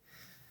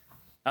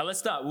Let's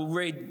start. We'll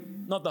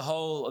read not the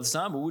whole of the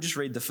psalm, but we'll just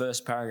read the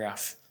first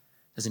paragraph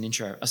as an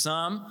intro. A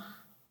psalm,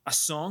 a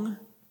song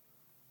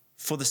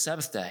for the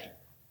Sabbath day.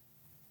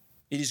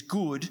 It is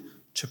good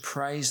to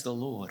praise the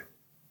Lord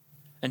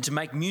and to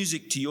make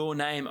music to your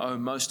name, O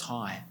Most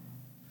High,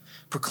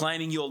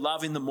 proclaiming your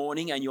love in the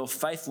morning and your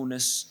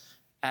faithfulness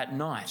at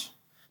night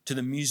to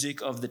the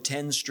music of the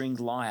 10-stringed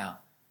lyre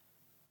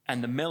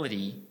and the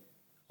melody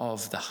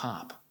of the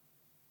harp.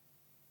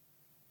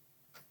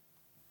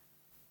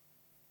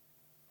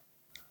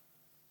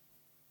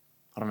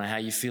 I don't know how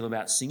you feel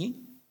about singing,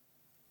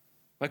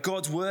 but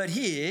God's word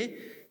here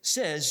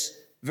says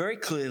very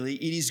clearly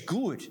it is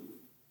good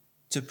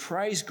to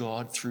praise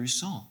God through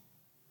song.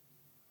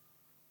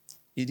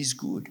 It is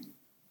good.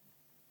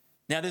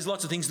 Now, there's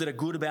lots of things that are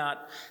good about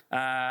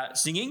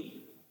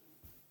singing.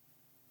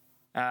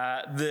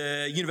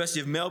 The University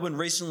of Melbourne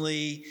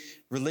recently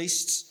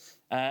released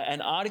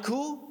an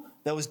article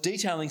that was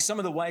detailing some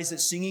of the ways that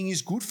singing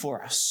is good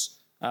for us.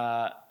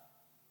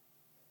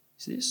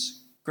 Is this?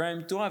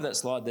 Graham, do I have that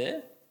slide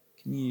there?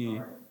 Can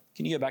you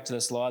go back to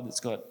the slide that's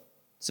got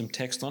some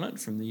text on it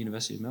from the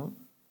University of Melbourne?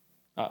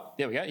 Oh,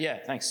 there we go. Yeah,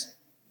 thanks.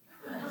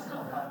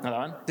 Another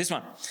one. This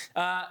one.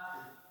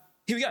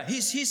 Here we go.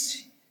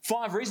 Here's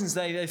 5 reasons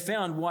they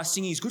found why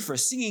singing is good for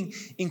us. Singing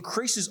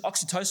increases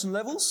oxytocin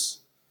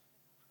levels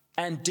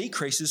and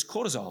decreases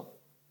cortisol.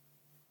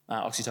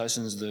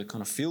 Oxytocin is the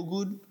kind of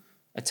feel-good,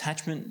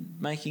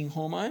 attachment-making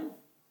hormone.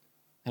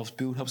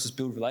 Helps us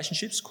build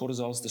relationships.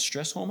 Cortisol is the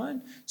stress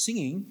hormone.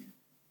 Singing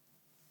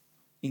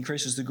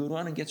increases the good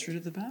one and gets rid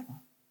of the bad one.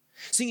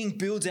 Singing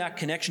builds our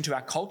connection to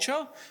our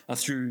culture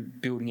through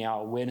building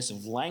our awareness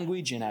of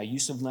language and our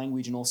use of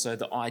language, and also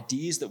the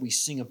ideas that we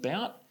sing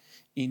about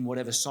in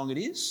whatever song it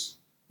is.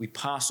 We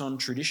pass on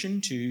tradition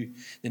to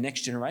the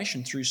next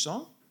generation through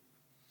song.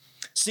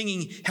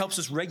 Singing helps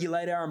us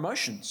regulate our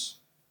emotions.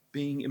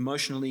 Being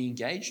emotionally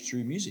engaged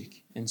through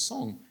music and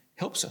song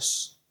helps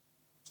us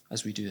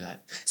as we do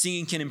that.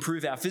 Singing can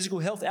improve our physical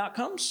health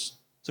outcomes.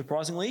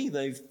 Surprisingly,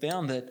 they've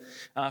found that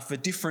for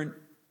different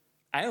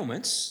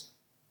ailments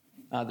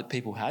that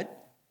people had,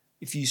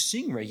 if you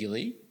sing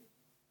regularly,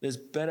 there's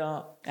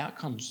better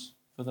outcomes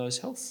for those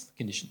health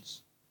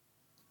conditions.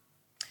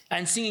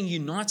 And singing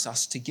unites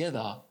us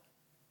together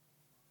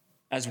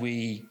as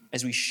we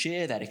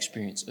share that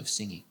experience of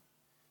singing.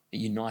 It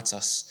unites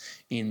us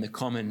in the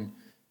common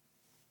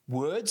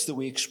words that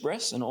we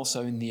express and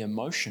also in the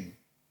emotion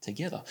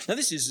together. Now,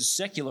 this is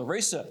secular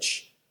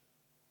research,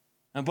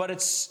 but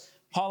it's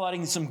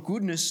highlighting some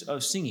goodness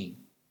of singing.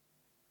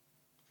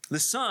 The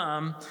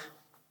psalmist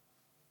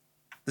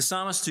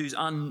who's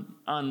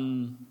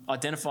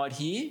unidentified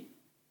here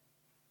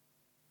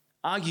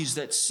argues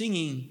that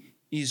singing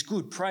is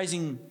good.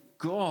 Praising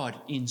God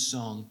in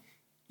song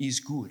is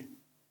good.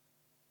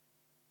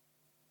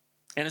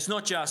 And it's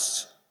not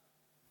just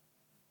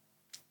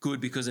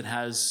good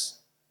because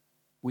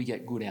we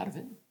get good out of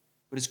it,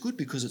 but it's good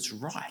because it's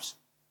right.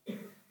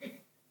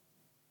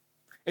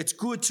 It's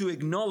good to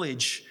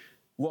acknowledge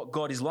what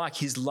God is like,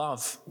 his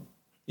love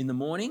in the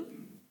morning,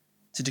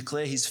 to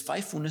declare his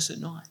faithfulness at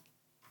night.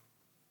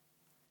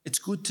 It's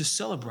good to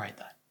celebrate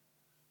that.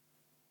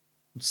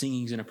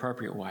 Singing is an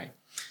appropriate way.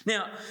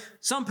 Now,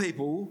 some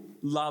people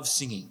love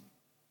singing.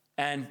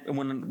 And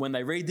when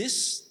they read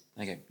this,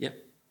 they go, yep,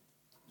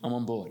 I'm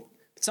on board.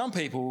 But some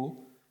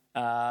people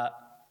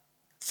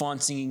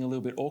find singing a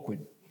little bit awkward,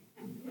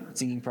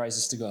 singing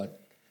praises to God.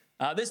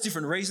 There's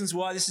different reasons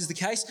why this is the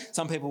case.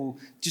 Some people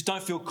just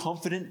don't feel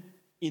confident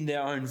in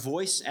their own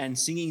voice and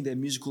singing, their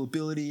musical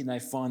ability, and they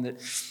find that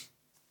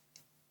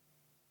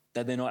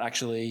they're not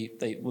actually,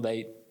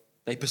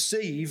 they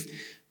perceive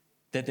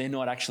that they're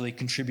not actually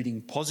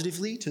contributing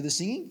positively to the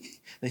singing.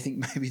 They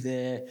think maybe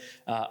they're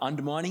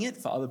undermining it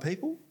for other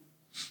people.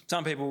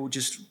 Some people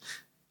just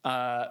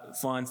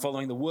find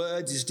following the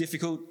words is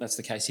difficult. That's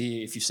the case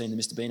here. If you've seen the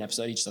Mr. Bean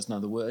episode, he just doesn't know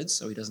the words,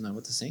 so he doesn't know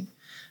what to sing.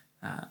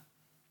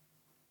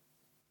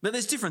 But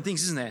there's different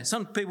things, isn't there?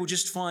 Some people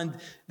just find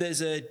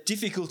there's a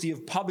difficulty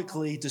of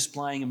publicly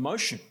displaying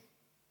emotion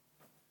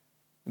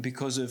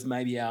because of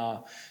maybe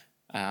our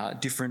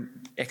different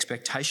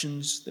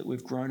expectations that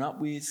we've grown up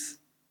with,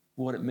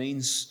 what it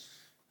means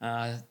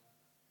to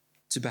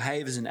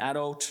behave as an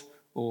adult,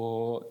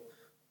 or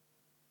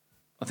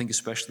I think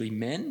especially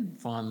men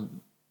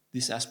find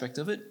this aspect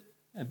of it,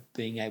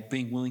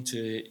 being willing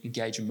to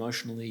engage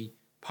emotionally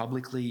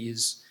publicly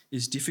is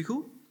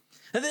difficult.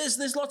 And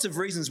there's lots of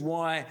reasons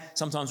why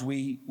sometimes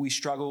we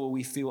struggle or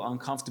we feel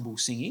uncomfortable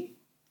singing,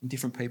 in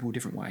different people,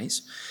 different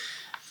ways.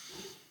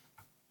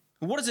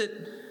 What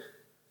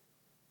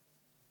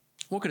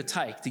could it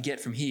take to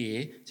get from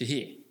here to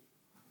here?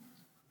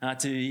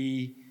 To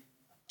be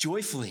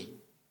joyfully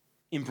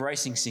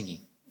embracing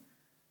singing?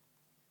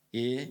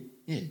 Yeah.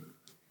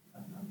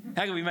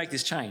 How can we make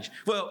this change?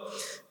 Well,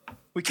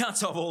 we can't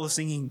solve all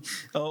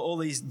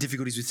these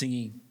difficulties with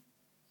singing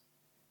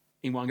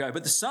in one go.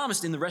 But the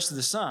psalmist, in the rest of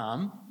the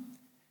psalm,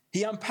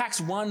 he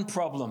unpacks one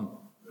problem,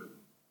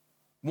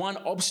 one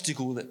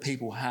obstacle that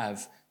people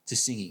have to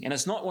singing. And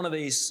it's not one of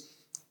these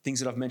things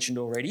that I've mentioned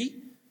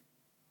already.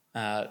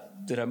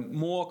 that are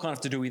more kind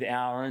of to do with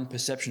our own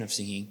perception of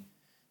singing,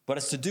 but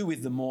it's to do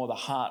with the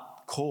heart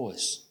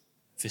cause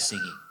for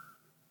singing.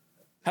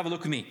 Have a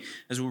look with me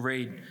as we'll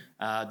read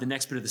the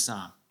next bit of the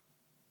psalm.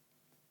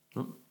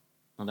 Oh,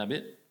 not that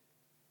bit.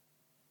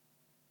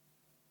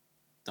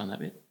 Done that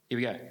bit. Here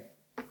we go.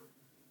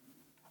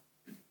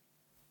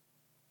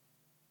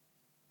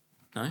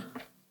 No?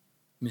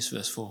 Missed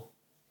verse 4.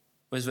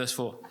 Where's verse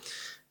 4?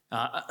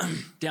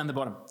 Down the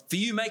bottom. For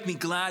you make me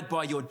glad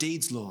by your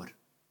deeds, Lord.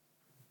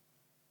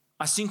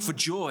 I sing for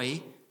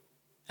joy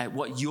at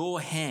what your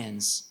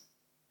hands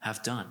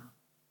have done.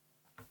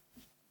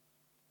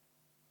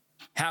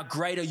 How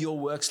great are your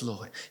works,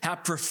 Lord. How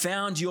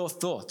profound your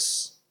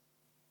thoughts.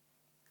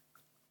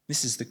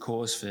 This is the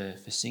cause for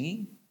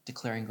singing,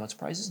 declaring God's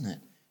praise, isn't it?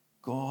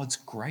 God's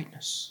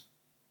greatness.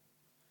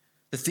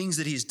 The things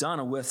that he's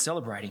done are worth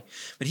celebrating.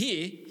 But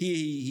here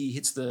he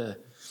hits the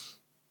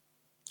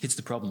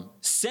problem.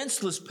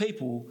 Senseless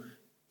people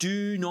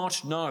do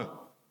not know.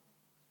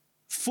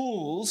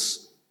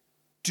 Fools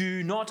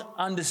do not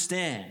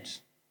understand.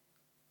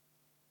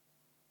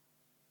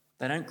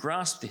 They don't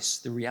grasp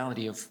the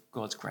reality of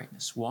God's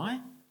greatness. Why?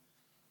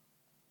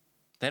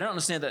 They don't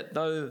understand that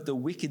though the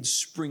wicked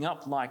spring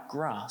up like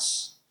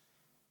grass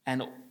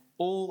and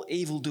all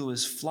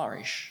evildoers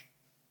flourish,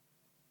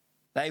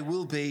 they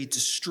will be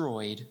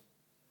destroyed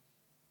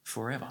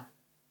forever.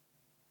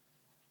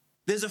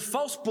 There's a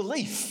false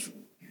belief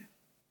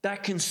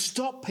that can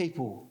stop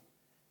people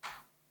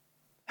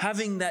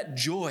having that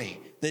joy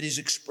that is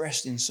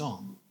expressed in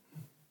song.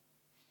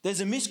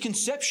 There's a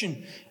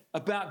misconception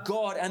about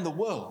God and the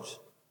world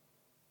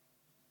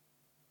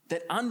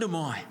that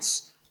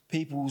undermines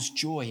people's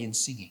joy in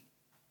singing.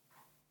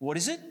 What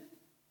is it?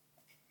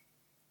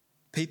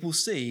 People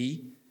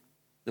see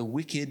the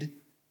wicked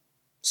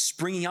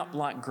springing up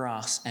like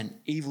grass and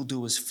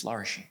evildoers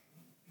flourishing.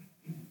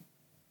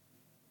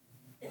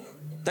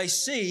 They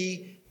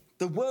see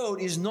the world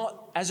is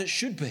not as it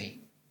should be.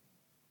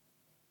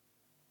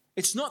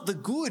 It's not the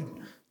good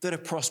that are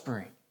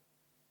prospering.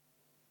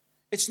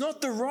 It's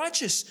not the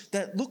righteous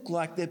that look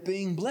like they're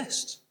being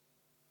blessed.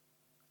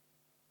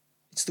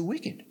 It's the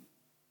wicked.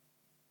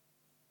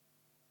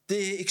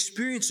 Their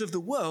experience of the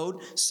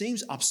world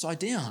seems upside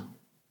down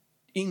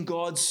in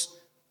God's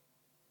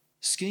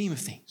scheme of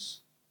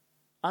things,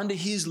 under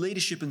his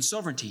leadership and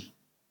sovereignty.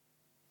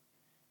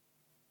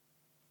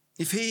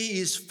 If he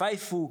is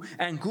faithful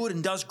and good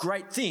and does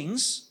great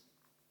things,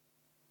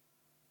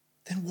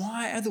 then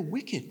why are the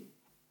wicked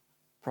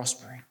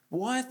prospering?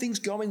 Why are things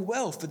going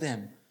well for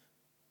them?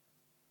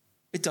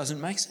 It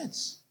doesn't make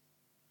sense.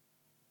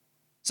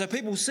 So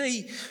people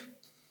see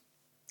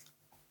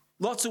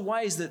lots of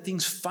ways that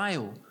things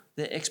fail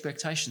their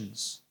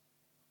expectations.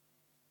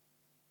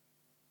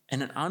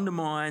 And it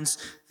undermines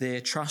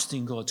their trust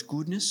in God's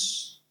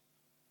goodness.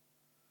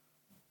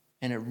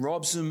 And it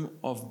robs them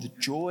of the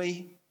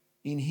joy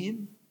in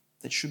him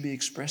that should be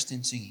expressed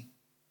in singing.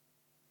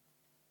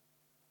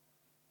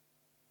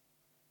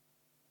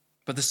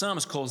 But the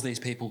psalmist calls these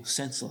people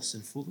senseless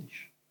and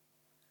foolish.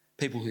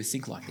 People who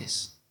think like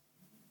this.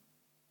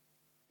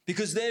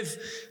 Because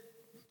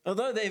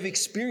although they've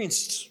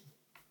experienced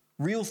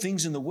real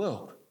things in the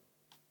world,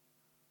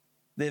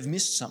 they've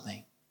missed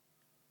something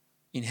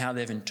in how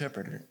they've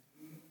interpreted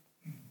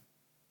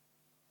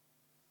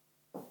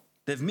it.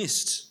 They've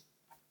missed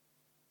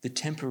the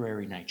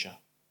temporary nature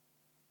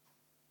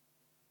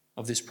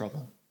of this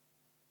problem.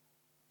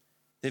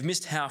 They've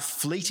missed how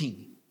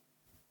fleeting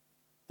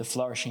the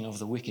flourishing of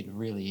the wicked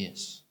really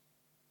is.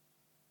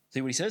 See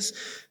what he says?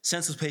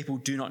 Senseless people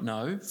do not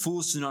know,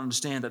 fools do not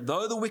understand that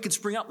though the wicked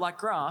spring up like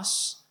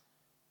grass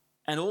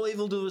and all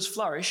evildoers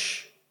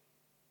flourish,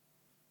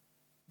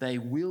 they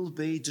will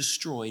be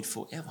destroyed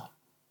forever.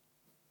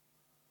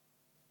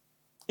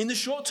 In the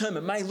short term,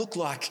 it may look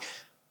like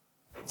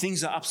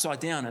things are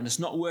upside down and it's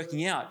not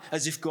working out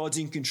as if God's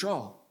in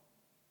control.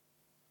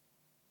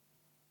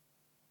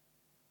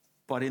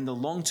 But in the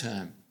long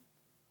term,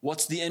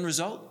 what's the end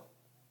result?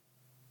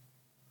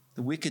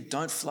 The wicked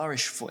don't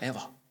flourish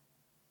forever.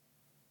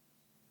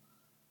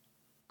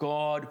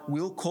 God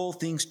will call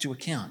things to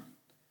account.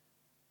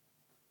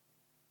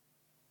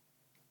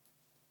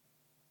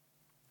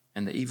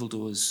 And the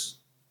evildoers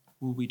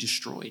will be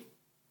destroyed,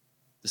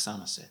 the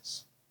psalmist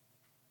says.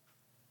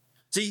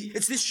 See,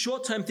 it's this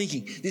short-term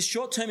thinking, this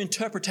short-term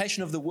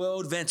interpretation of the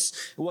world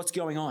events, what's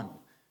going on,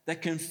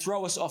 that can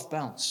throw us off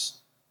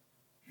balance.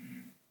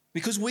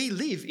 Because we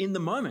live in the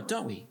moment,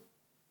 don't we?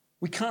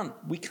 We can't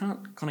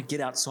kind of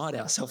get outside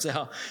ourselves,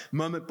 our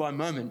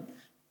moment-by-moment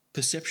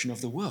perception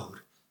of the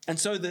world. And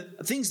so the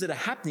things that are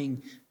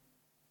happening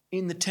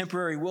in the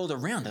temporary world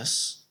around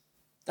us,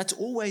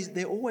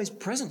 they're always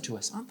present to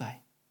us, aren't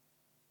they?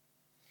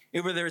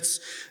 Whether it's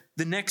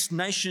the next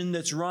nation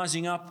that's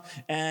rising up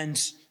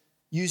and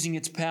using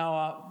its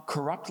power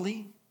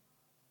corruptly,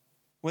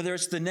 whether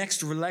it's the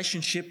next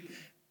relationship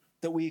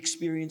that we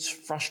experience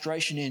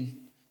frustration in,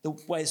 the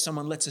way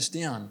someone lets us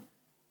down,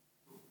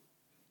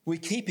 we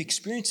keep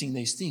experiencing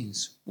these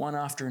things one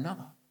after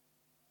another.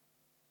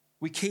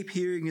 We keep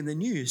hearing in the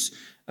news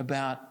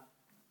about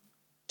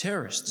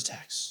terrorist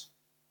attacks,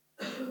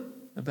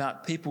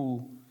 about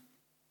people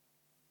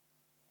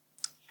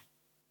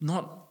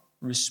not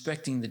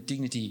respecting the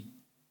dignity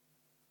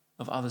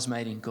of others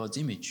made in God's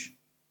image,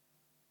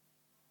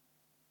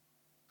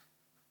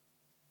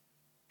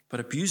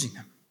 but abusing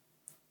them.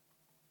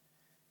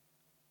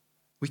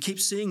 We keep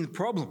seeing the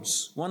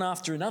problems one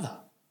after another.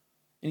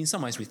 And in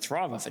some ways we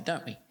thrive off it,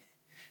 don't we?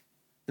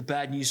 The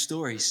bad news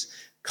stories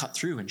cut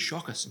through and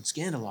shock us and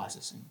scandalise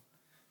us, and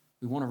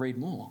we want to read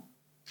more.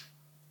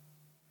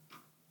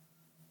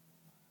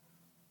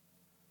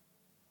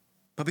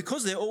 But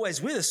because they're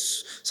always with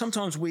us,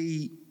 sometimes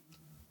we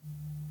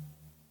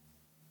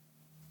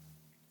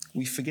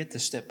forget to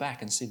step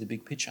back and see the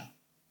big picture,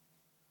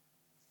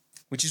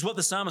 which is what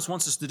the psalmist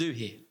wants us to do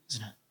here,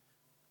 isn't it?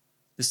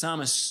 The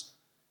psalmist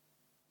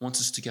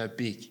wants us to go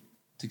big,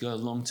 to go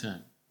long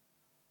term.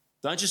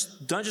 Don't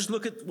just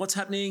look at what's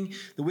happening,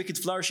 the wicked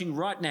flourishing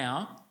right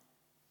now.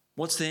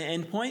 What's their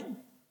end point?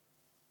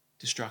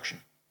 Destruction.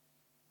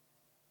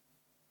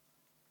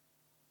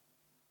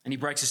 And he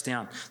breaks us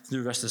down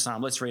through the rest of the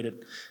psalm. Let's read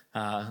it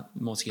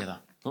more together.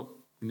 Oh,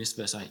 we missed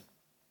verse 8.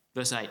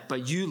 Verse 8,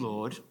 but you,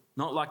 Lord,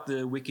 not like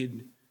the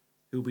wicked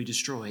who will be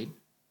destroyed,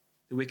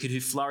 the wicked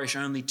who flourish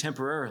only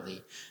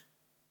temporarily,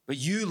 but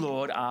you,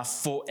 Lord, are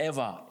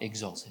forever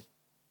exalted.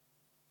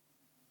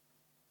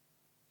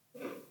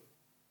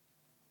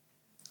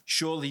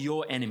 Surely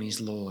your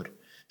enemies, Lord,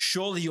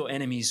 surely your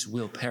enemies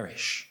will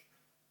perish.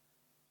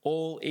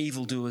 All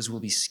evildoers will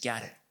be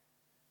scattered.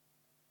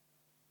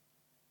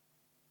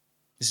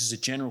 This is a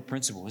general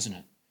principle, isn't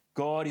it?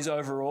 God is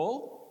over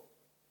all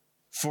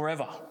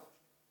forever.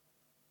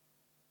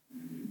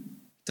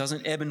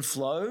 Doesn't ebb and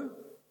flow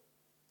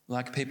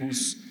like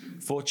people's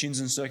fortunes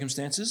and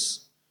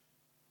circumstances.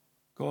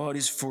 God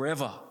is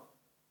forever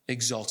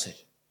exalted,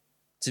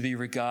 to be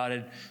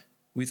regarded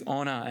with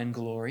honour and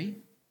glory,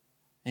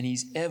 and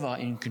he's ever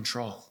in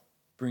control,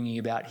 bringing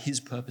about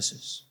his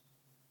purposes.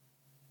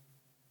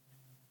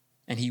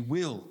 And he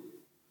will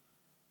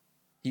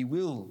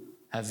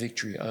have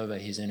victory over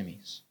his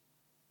enemies.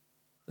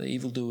 The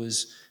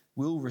evildoers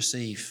will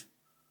receive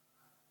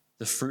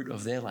the fruit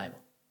of their labour.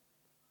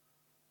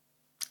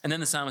 And then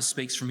the psalmist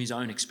speaks from his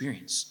own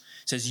experience.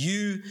 He says,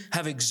 you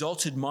have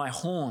exalted my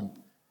horn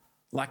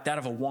like that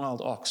of a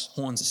wild ox.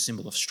 Horn's a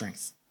symbol of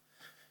strength.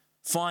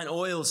 Fine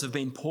oils have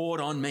been poured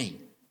on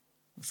me.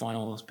 Fine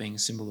oils being a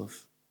symbol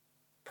of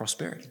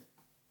prosperity.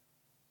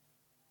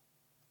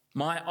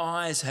 My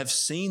eyes have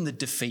seen the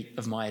defeat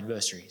of my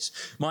adversaries.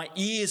 My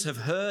ears have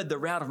heard the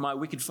rout of my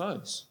wicked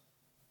foes.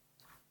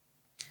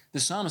 The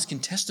psalmist can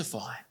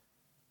testify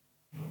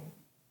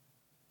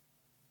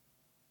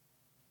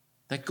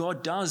that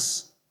God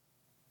does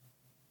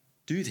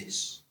do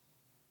this.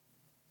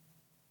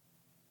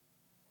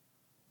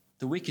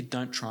 The wicked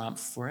don't triumph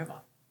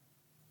forever.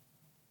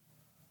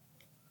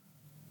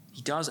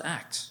 He does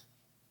act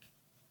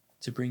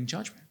to bring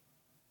judgment.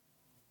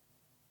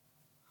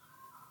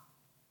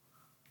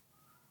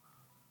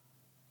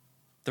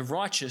 The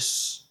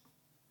righteous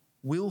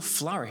will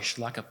flourish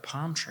like a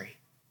palm tree.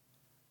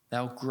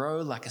 They'll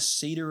grow like a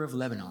cedar of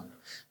Lebanon,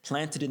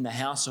 planted in the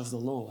house of the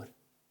Lord.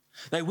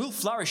 They will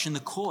flourish in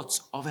the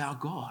courts of our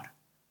God.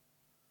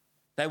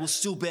 They will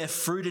still bear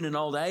fruit in an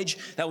old age.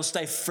 They will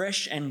stay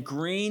fresh and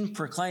green,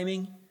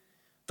 proclaiming,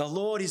 the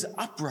Lord is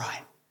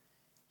upright.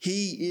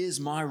 He is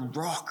my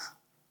rock.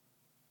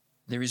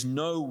 There is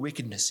no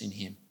wickedness in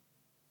him.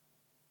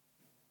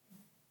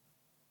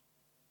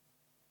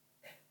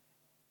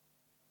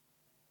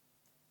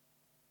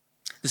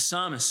 The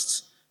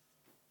psalmist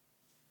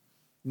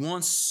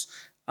wants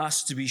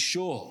us to be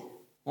sure,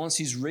 wants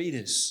his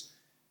readers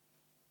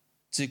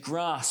to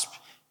grasp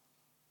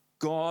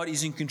God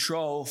is in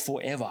control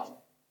forever.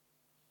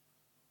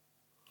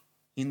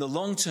 In the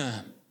long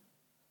term,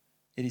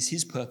 it is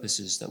his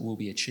purposes that will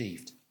be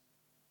achieved.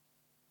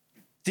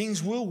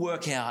 Things will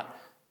work out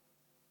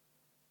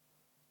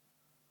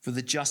for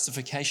the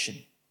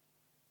justification,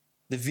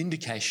 the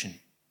vindication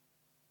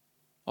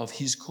of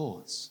his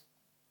cause.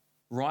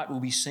 Right will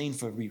be seen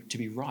to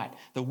be right.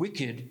 The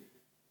wicked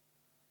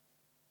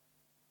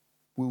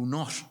will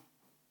not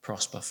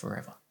prosper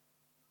forever.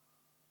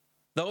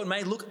 Though it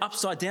may look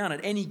upside down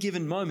at any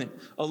given moment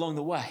along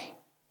the way,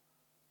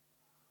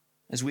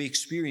 as we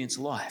experience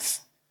life,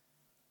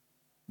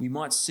 we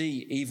might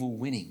see evil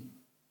winning,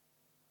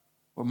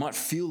 or it might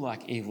feel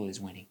like evil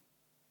is winning.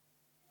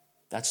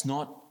 That's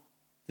not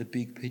the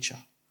big picture.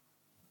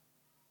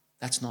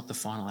 That's not the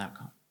final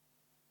outcome.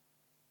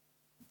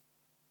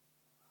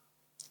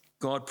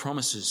 God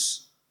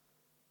promises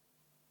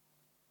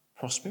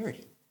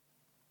prosperity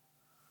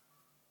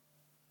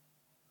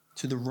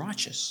to the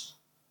righteous.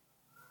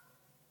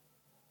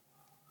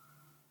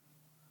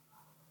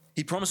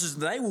 He promises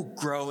they will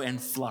grow and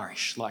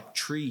flourish like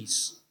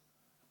trees,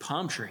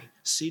 palm tree,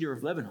 cedar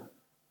of Lebanon.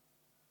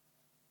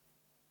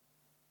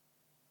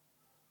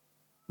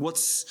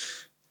 What's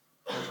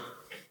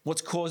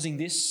causing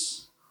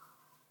this?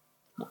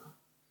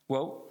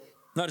 Well,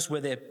 notice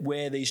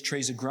where these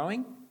trees are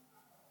growing.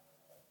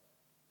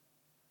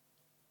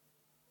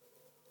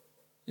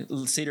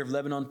 Cedar of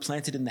Lebanon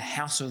planted in the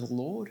house of the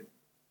Lord.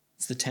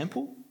 It's the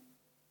temple,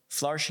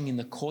 flourishing in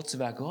the courts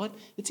of our God.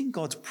 It's in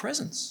God's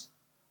presence.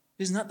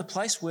 Isn't that the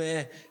place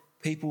where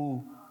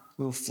people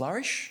will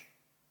flourish?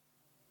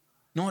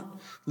 Not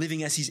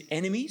living as his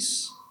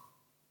enemies,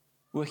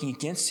 working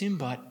against him,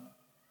 but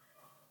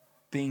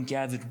being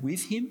gathered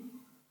with him.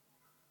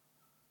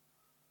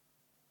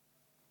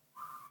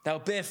 They'll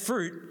bear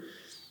fruit,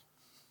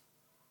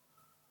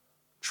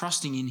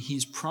 trusting in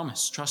his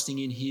promise, trusting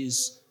in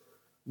his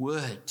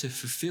word to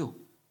fulfill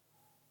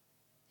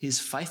his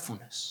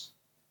faithfulness.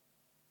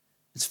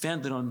 It's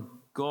founded on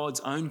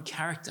God's own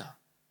character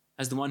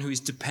as the one who is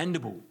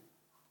dependable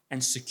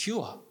and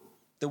secure,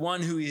 the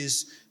one who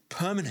is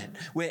permanent,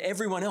 where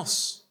everyone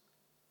else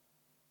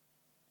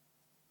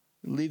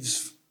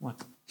lives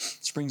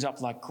springs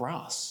up like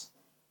grass.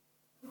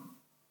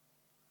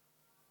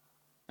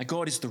 And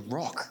God is the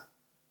rock,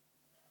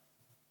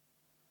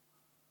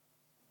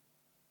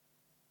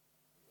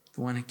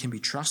 the one that can be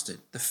trusted,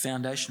 the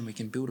foundation we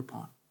can build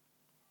upon.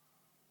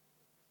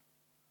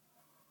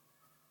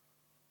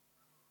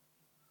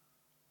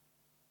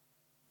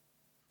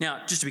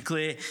 Now, just to be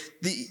clear,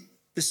 the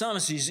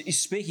psalmist is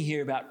speaking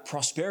here about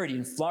prosperity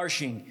and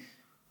flourishing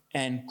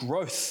and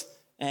growth.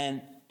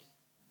 And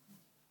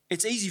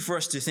it's easy for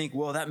us to think,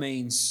 well, that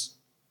means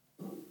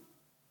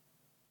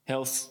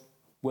health,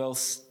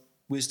 wealth,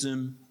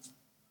 wisdom,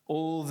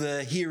 all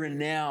the here and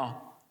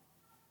now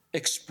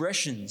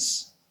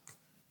expressions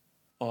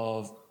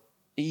of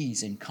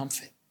ease and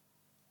comfort,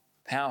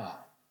 power,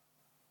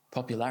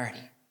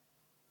 popularity.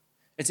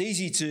 It's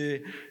easy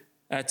to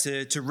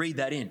read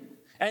that in.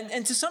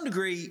 And to some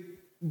degree,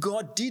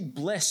 God did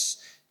bless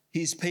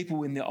his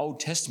people in the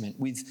Old Testament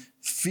with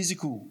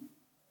physical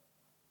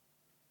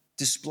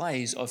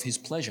displays of his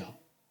pleasure.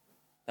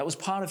 That was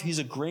part of his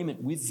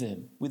agreement with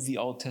them, with the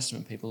Old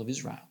Testament people of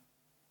Israel,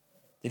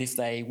 that if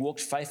they walked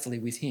faithfully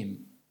with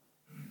him,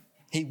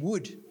 he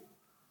would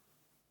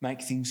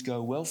make things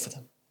go well for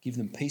them, give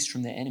them peace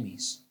from their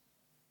enemies,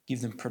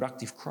 give them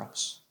productive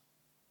crops.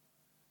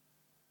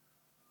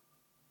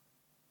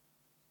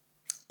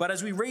 But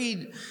as we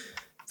read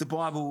the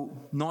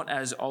Bible not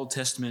as Old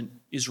Testament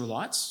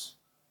Israelites,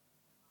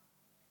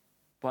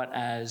 but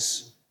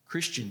as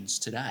Christians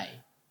today,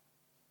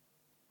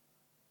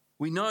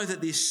 we know that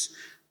this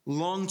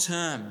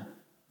long-term,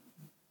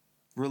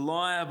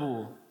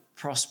 reliable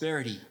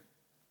prosperity,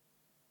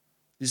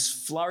 this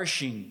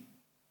flourishing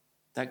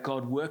that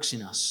God works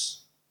in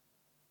us,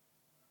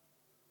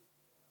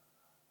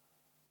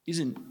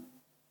 isn't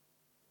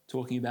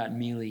talking about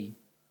merely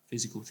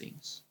physical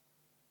things.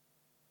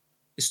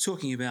 It's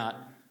talking about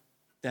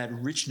that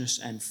richness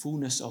and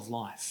fullness of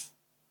life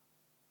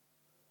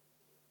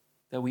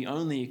that we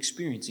only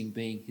experience in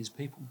being his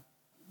people.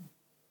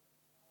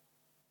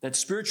 That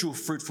spiritual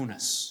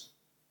fruitfulness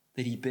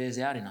that he bears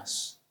out in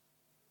us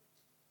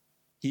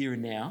here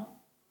and now,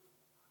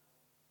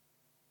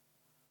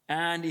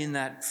 and in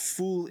that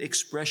full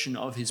expression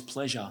of his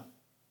pleasure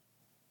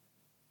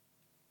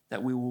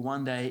that we will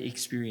one day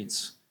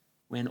experience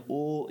when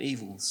all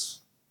evils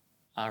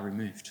are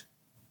removed,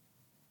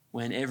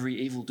 when every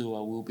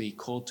evildoer will be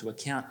called to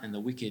account and the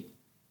wicked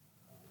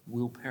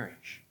will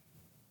perish.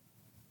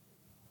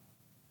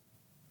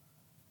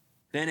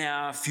 Then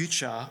our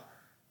future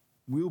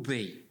will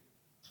be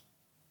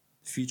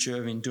the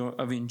future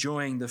of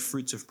enjoying the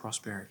fruits of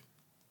prosperity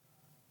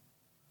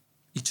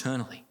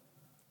eternally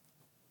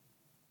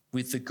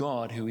with the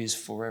God who is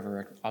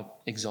forever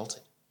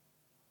exalted.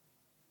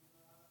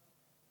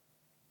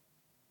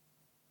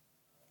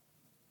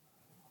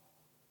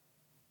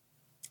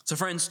 So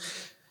friends,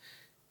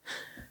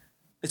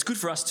 it's good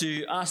for us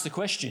to ask the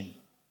question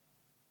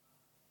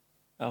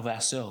of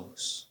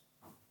ourselves.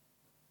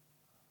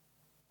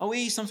 Are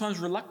we sometimes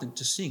reluctant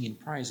to sing in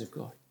praise of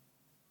God?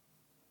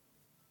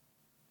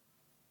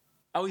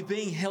 Are we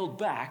being held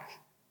back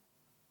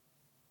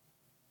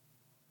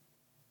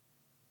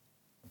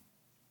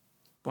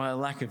by a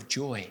lack of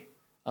joy,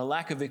 a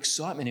lack of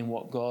excitement in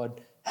what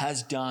God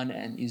has done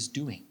and is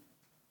doing?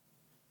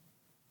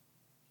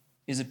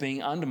 Is it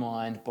being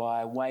undermined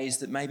by ways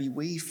that maybe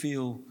we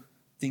feel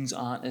things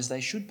aren't as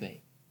they should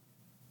be?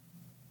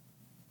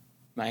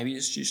 Maybe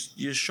it's just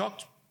you're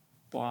shocked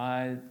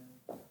by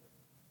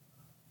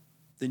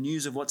the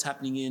news of what's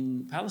happening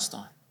in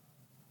Palestine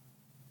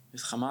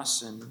with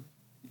Hamas and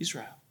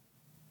Israel.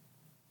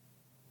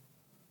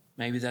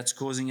 Maybe that's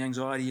causing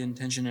anxiety and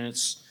tension, and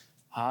it's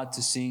hard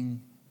to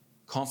sing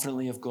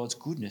confidently of God's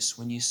goodness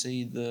when you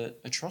see the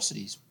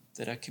atrocities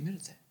that are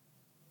committed there.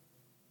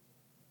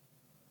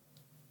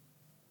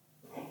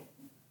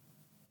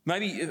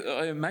 Maybe,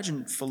 I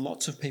imagine for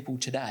lots of people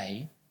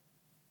today,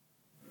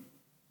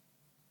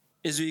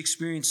 as we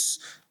experience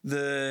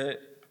the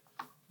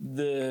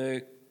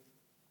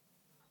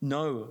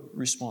no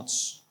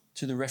response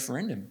to the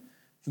referendum,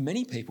 for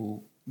many people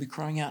will be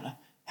crying out,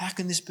 how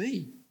can this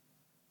be?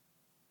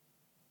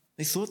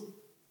 They thought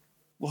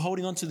we're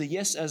holding on to the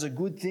yes as a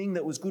good thing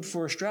that was good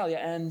for Australia,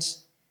 and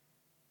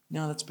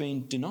now that's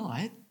been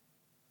denied.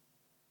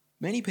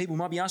 Many people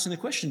might be asking the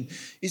question,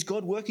 is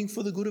God working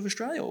for the good of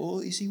Australia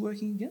or is he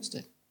working against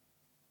it?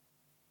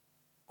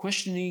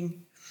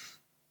 Questioning,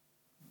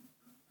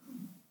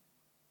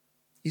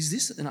 is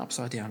this an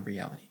upside down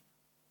reality?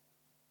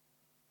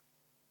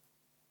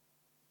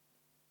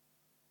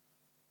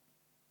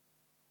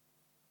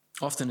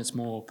 Often it's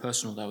more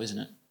personal though, isn't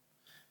it?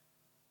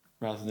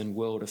 Rather than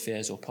world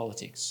affairs or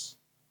politics.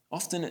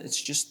 Often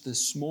it's just the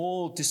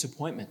small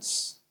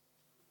disappointments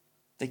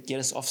that get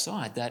us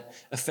offside, that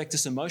affect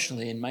us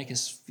emotionally and make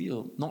us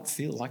not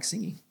feel like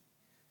singing,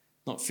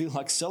 not feel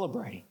like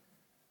celebrating.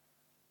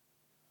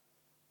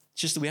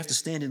 It's just that we have to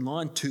stand in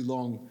line too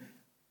long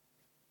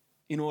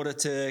in order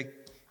to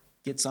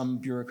get some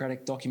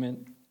bureaucratic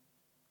document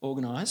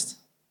organised.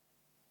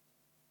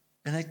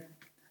 And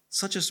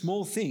such a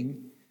small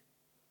thing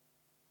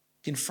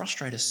can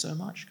frustrate us so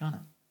much, can't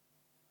it?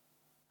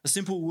 A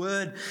simple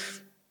word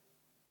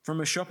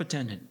from a shop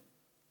attendant.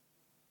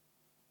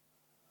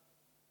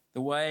 The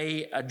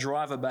way a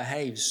driver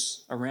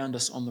behaves around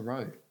us on the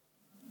road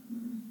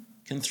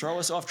can throw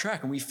us off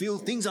track and we feel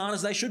things aren't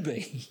as they should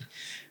be.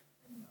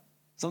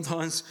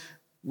 Sometimes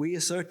we are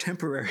so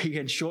temporary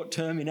and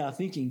short-term in our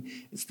thinking.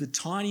 It's the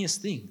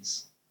tiniest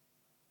things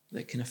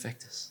that can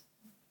affect us.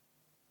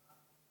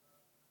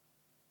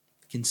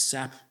 It can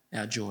sap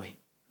our joy.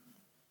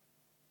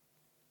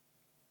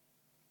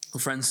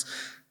 Well, friends,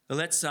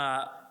 let's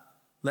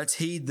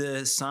heed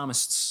the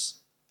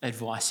psalmist's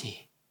advice here.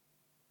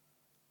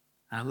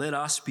 Let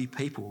us be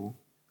people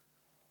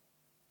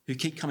who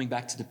keep coming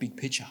back to the big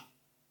picture.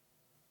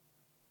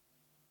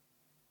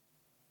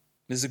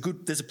 There's a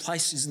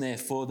place, isn't there,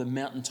 for the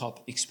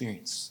mountaintop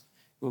experience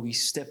where we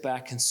step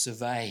back and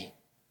survey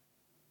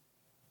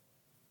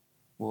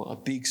a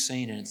big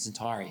scene in its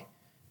entirety.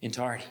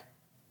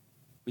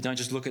 We don't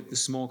just look at the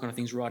small kind of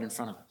things right in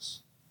front of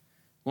us.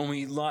 When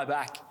we lie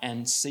back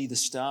and see the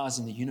stars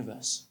in the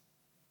universe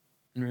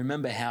and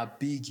remember how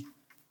big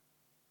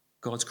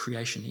God's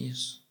creation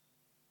is.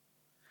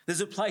 There's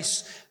a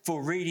place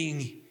for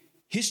reading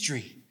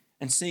history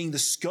and seeing the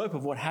scope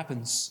of what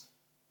happens,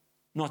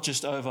 not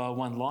just over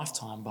one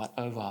lifetime, but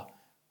over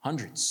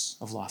hundreds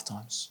of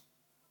lifetimes,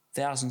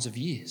 thousands of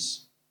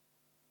years.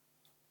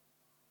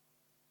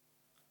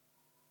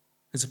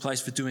 There's a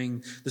place for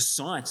doing the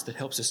science that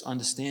helps us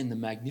understand the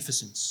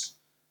magnificence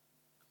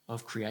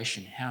of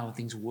creation, how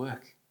things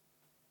work,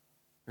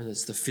 whether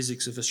it's the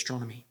physics of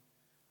astronomy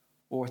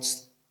or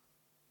it's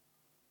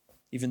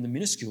even the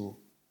minuscule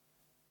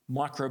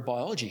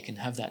microbiology can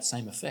have that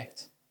same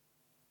effect.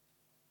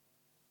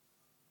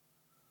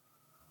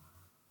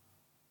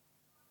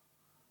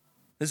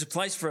 There's a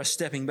place for us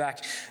stepping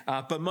back,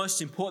 but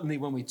most importantly,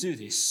 when we do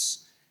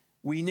this,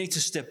 we need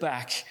to step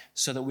back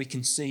so that we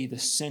can see the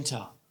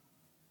centre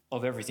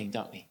of everything,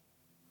 don't we?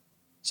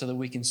 So that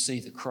we can see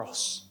the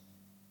cross.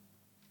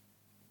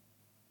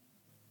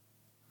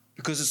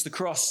 Because it's the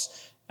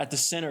cross at the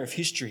centre of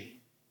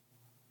history.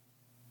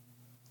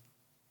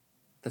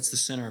 That's the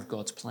centre of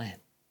God's plan,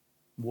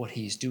 what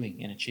he is doing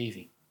and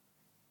achieving.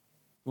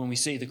 When we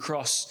see the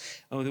cross,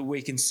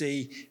 we can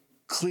see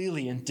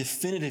clearly and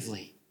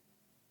definitively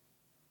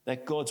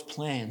that God's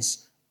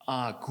plans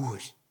are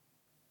good,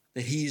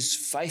 that he is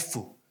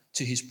faithful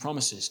to his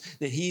promises,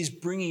 that he is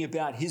bringing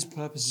about his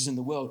purposes in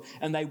the world,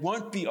 and they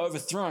won't be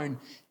overthrown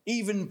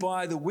even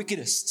by the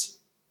wickedest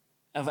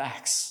of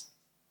acts.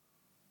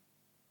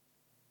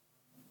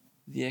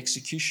 The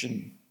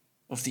execution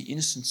of the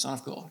innocent Son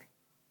of God.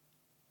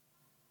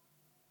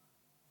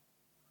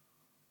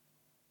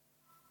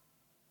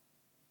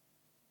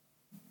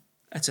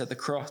 It's at the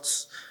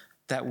cross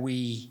that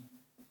we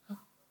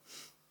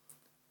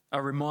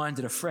are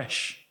reminded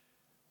afresh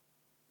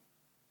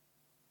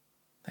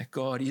that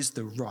God is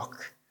the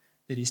rock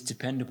that is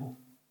dependable.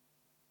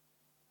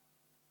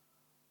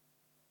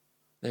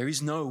 There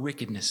is no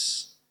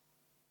wickedness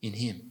in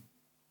him.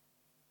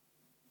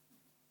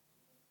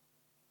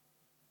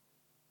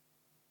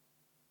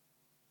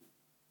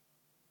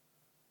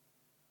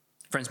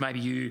 Friends, maybe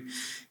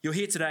you're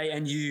here today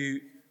and you're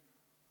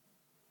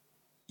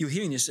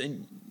hearing this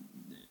and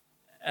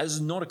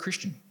as not a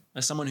Christian,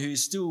 as someone who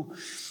is still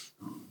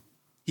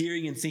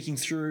hearing and thinking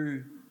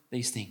through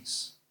these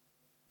things.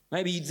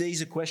 Maybe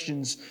these are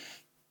questions,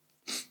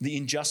 the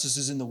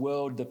injustices in the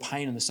world, the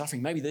pain and the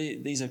suffering, maybe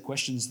these are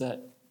questions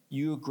that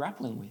you're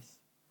grappling with.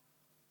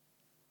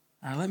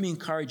 Let me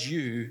encourage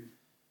you,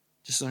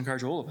 just to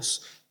encourage all of us,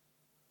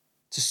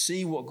 to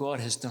see what God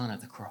has done at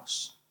the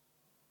cross.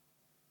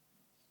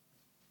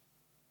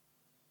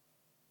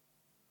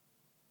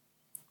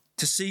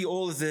 To see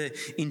all of the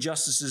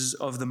injustices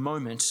of the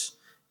moment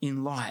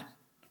in light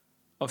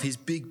of his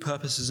big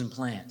purposes and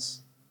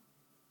plans.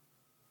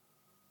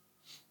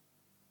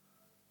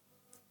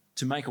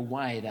 To make a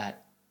way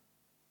that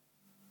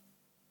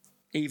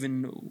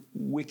even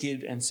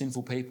wicked and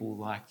sinful people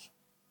like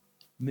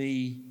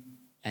me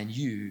and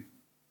you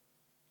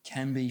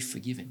can be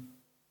forgiven.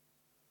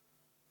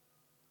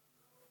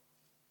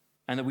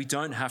 And that we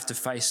don't have to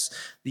face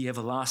the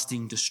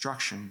everlasting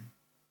destruction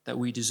that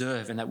we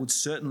deserve and that would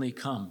certainly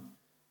come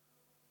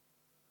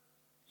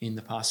in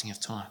the passing of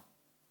time.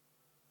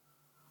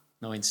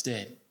 No,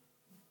 instead,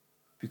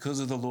 because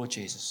of the Lord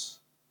Jesus,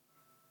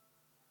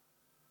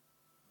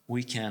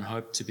 we can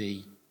hope to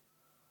be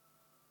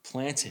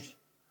planted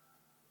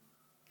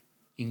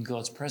in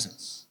God's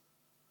presence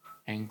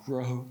and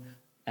grow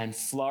and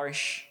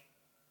flourish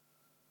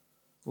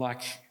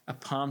like a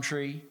palm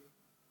tree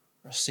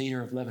or a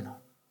cedar of Lebanon,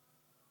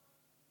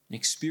 and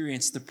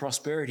experience the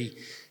prosperity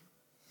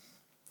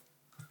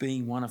of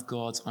being one of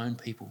God's own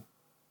people,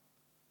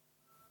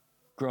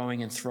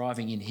 growing and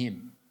thriving in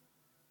Him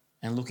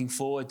and looking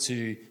forward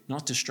to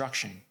not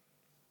destruction,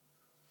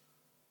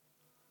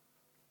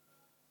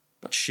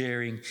 but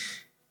sharing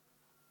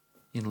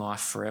in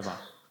life forever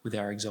with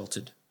our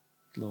exalted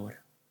Lord.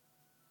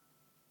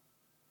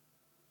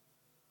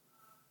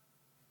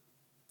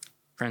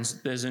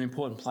 Friends, there's an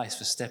important place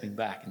for stepping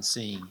back and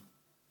seeing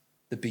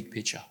the big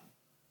picture.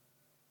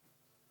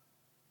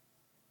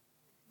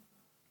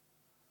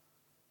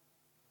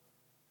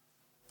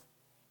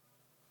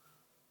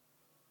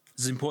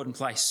 There's an important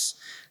place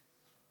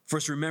for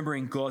us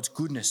remembering God's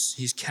goodness,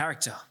 His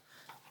character,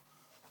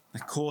 the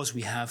cause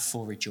we have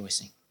for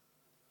rejoicing.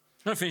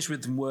 I'm going to finish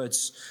with some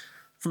words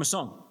from a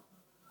song.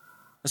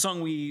 A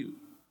song we're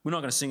not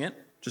going to sing it,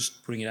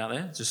 just putting it out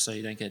there, just so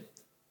you don't get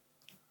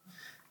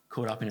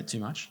caught up in it too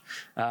much.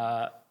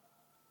 But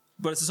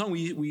it's a song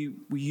we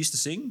used to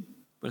sing,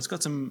 but it's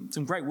got some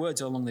great words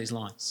along these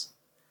lines.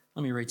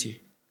 Let me read to you.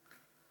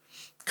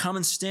 Come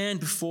and stand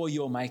before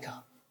your Maker,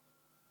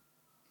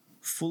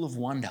 full of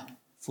wonder,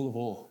 full of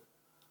awe.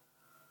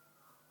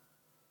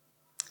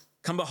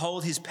 Come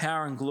behold His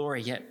power and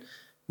glory, yet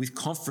with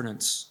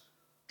confidence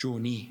draw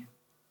near.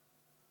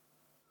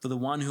 For the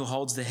one who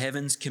holds the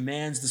heavens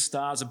commands the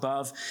stars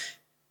above,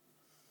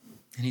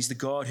 and He's the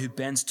God who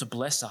bends to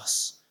bless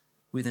us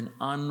with an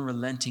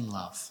unrelenting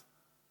love.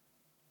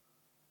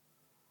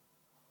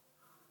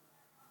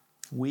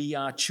 We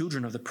are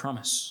children of the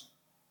promise,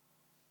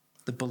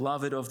 the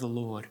beloved of the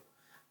Lord,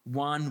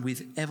 one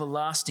with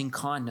everlasting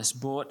kindness,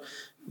 bought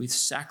with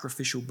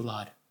sacrificial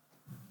blood,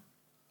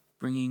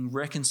 bringing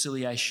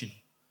reconciliation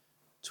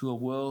to a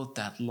world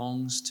that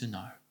longs to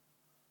know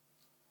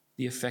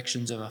the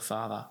affections of a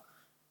Father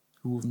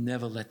who will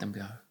never let them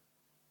go.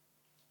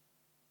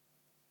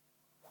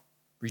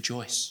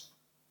 Rejoice.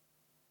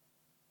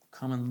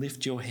 Come and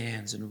lift your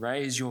hands and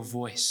raise your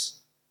voice.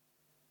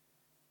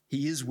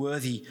 He is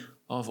worthy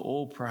of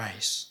all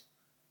praise.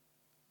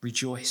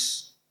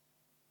 Rejoice.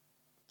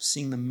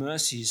 Sing the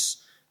mercies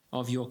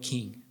of your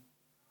King,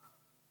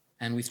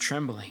 and with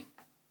trembling,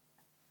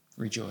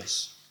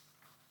 rejoice.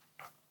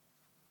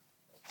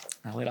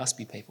 Now let us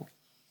be people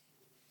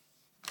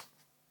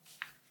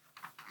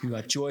who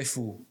are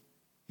joyful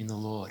in the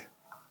Lord,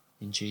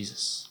 in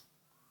Jesus.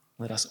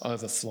 Let us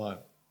overflow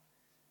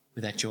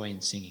with that joy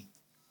in singing.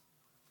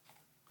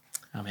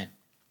 Amen.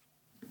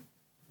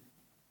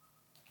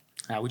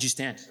 Would you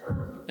stand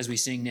as we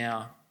sing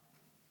now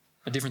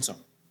a different song,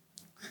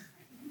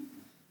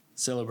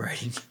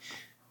 celebrating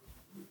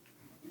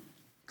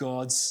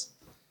God's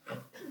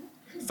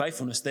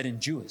faithfulness that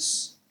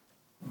endures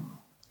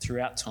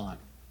throughout time,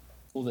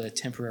 all the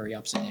temporary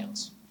ups and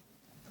downs.